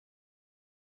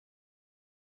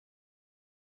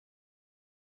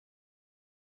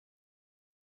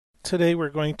Today we're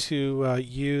going to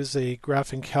use a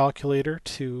graphing calculator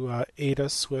to aid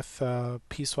us with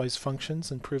piecewise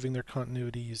functions and proving their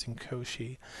continuity using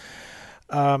Cauchy.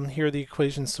 Here are the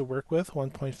equations to work with: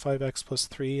 1.5x plus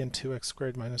 3 and 2x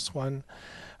squared minus 1.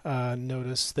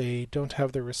 Notice they don't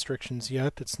have their restrictions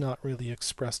yet. It's not really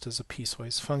expressed as a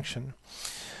piecewise function.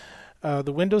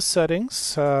 The Windows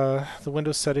settings are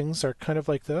kind of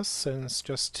like this, and it's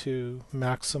just to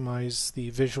maximize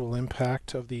the visual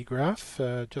impact of the graph,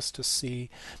 just to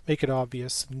make it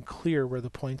obvious and clear where the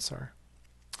points are.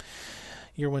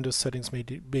 Your Windows settings may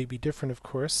be different, of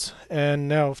course. And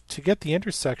now to get the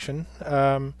intersection,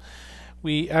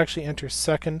 we actually enter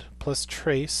second plus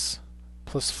trace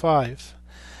plus 5.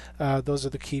 Those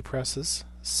are the key presses: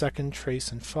 second,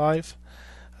 trace, and 5.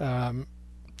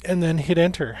 And then hit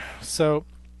enter. So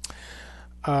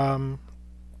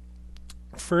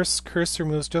first cursor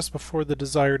moves just before the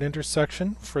desired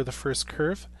intersection for the first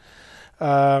curve.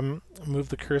 Move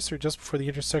the cursor just before the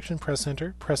intersection, press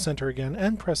enter again,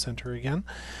 and press enter again.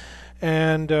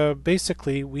 And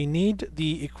basically we need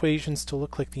the equations to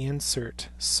look like the insert.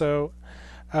 So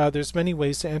there's many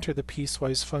ways to enter the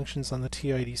piecewise functions on the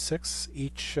TI-86.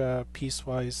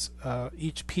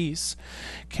 Each piece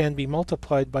can be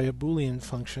multiplied by a Boolean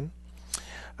function.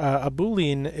 A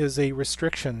Boolean is a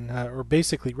restriction, or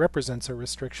basically represents our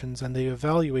restrictions, and they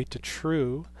evaluate to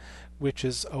true, which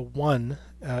is a 1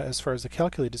 as far as the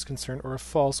calculator is concerned, or a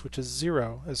false, which is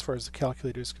 0 as far as the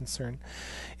calculator is concerned.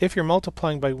 If you're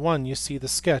multiplying by 1, you see the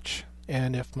sketch,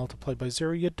 and if multiplied by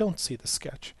 0, you don't see the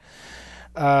sketch.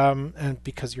 And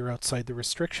because you're outside the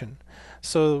restriction.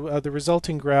 So the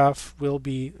resulting graph will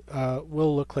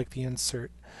look like the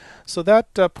insert. So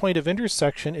that point of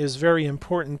intersection is very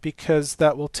important, because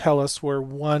that will tell us where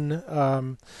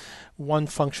one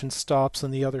function stops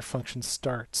and the other function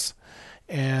starts.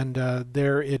 And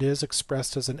there it is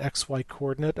expressed as an xy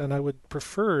coordinate, and I would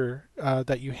prefer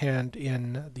that you hand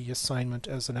in the assignment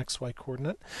as an xy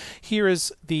coordinate. Here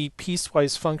is the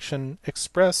piecewise function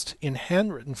expressed in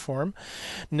handwritten form.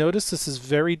 Notice this is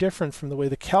very different from the way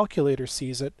the calculator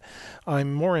sees it.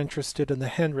 I'm more interested in the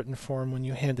handwritten form when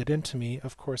you hand it in to me.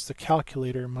 Of course, the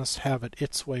calculator must have it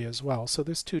its way as well. So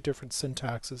there's two different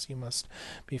syntaxes you must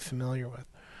be familiar with.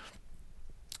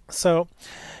 So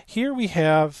here we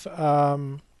have,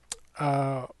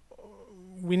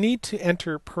 we need to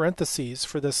enter parentheses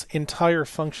for this entire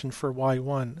function for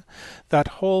y1. That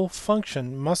whole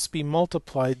function must be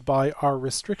multiplied by our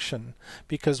restriction,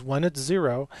 because when it's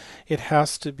 0, it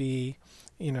has to be,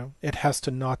 it has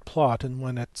to not plot, and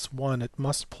when it's 1, it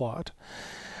must plot.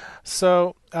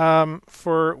 So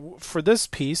for this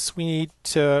piece, we need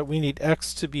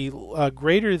x to be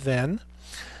greater than,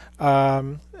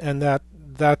 and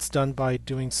that's done by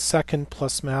doing second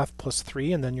plus math plus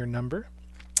 3 and then your number.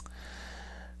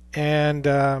 And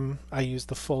I use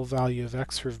the full value of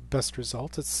x for best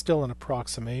results. It's still an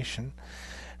approximation.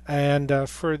 And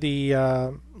for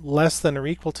the less than or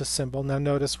equal to symbol, now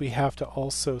notice we have to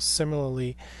also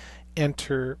similarly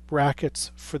enter brackets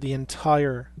for the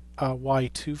entire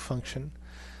y2 function,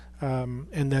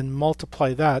 and then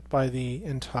multiply that by the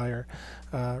entire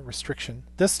restriction.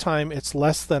 This time it's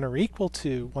less than or equal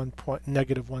to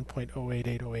negative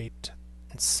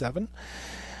 1.088887.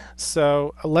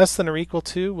 So less than or equal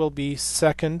to will be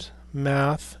second,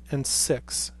 math, and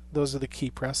 6. Those are the key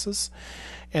presses.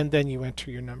 And then you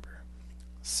enter your number.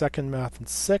 Second, math, and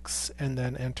 6, and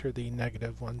then enter the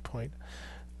negative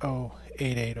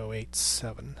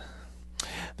 1.088087.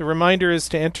 The reminder is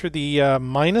to enter the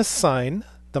minus sign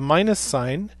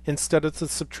instead of the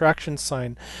subtraction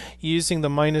sign, using the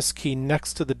minus key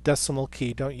next to the decimal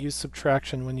key. Don't use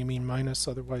subtraction when you mean minus,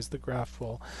 otherwise the graph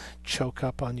will choke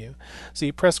up on you. So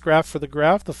you press graph for the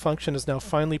graph. The function is now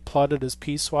finally plotted as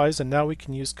piecewise, and now we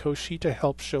can use Cauchy to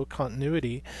help show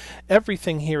continuity.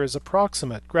 Everything here is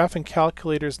approximate. Graphing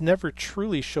calculators never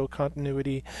truly show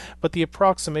continuity, but the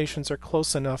approximations are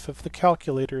close enough if the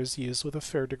calculator is used with a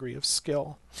fair degree of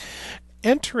skill.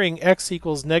 Entering x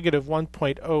equals negative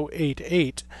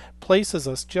 1.088 places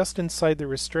us just inside the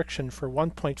restriction for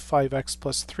 1.5x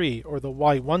plus 3, or the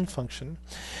y1 function,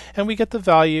 and we get the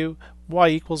value y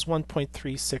equals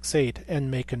 1.368,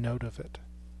 and make a note of it.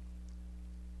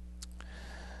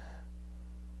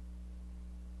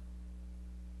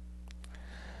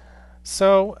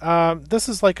 So this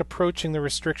is like approaching the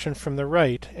restriction from the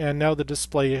right, and now the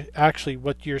display, actually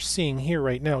what you're seeing here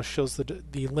right now, shows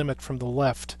the limit from the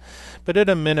left. But in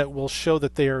a minute we'll show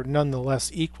that they are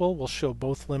nonetheless equal. We'll show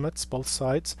both limits, both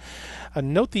sides.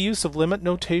 Note the use of limit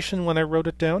notation when I wrote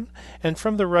it down, and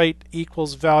from the right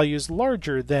equals values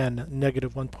larger than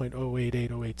negative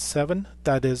 1.088087,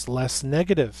 that is less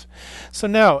negative. So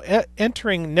now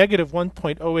entering negative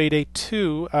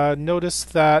 1.0882, notice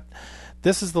that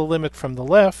this is the limit from the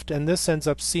left, and this ends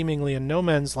up seemingly in no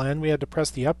man's land. We had to press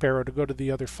the up arrow to go to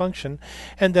the other function,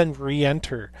 and then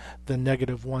re-enter the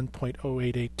negative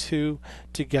 1.0882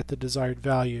 to get the desired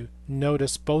value.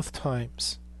 Notice both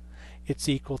times it's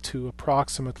equal to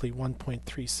approximately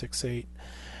 1.368,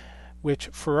 which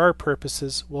for our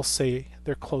purposes we'll say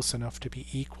they're close enough to be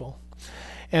equal.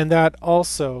 And that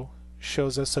also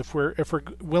shows us if we're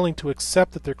willing to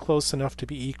accept that they're close enough to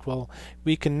be equal,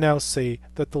 we can now say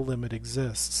that the limit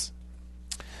exists.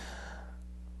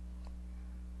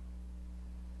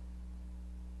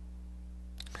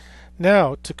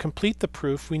 Now, to complete the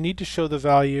proof, we need to show the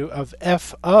value of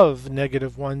f of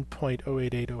negative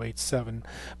 1.088087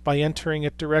 by entering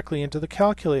it directly into the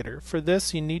calculator. For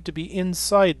this, you need to be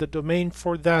inside the domain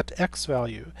for that x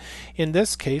value. In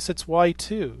this case, it's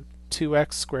y2.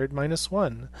 2x squared minus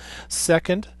 1.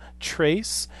 Second,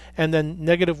 trace, and then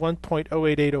negative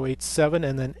 1.088087,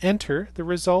 and then enter. The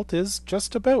result is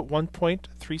just about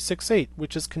 1.368,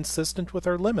 which is consistent with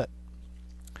our limit.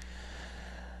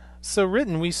 So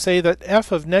written, we say that f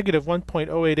of negative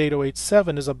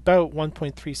 1.088087 is about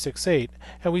 1.368,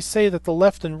 and we say that the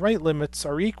left and right limits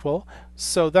are equal,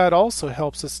 so that also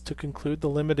helps us to conclude the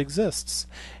limit exists.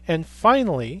 And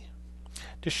finally,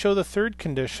 to show the third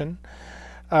condition,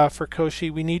 for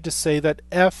Cauchy, we need to say that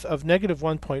f of negative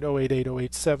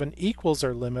 1.088087 equals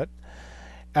our limit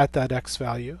at that x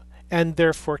value, and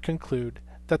therefore conclude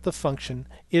that the function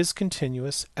is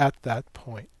continuous at that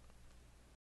point.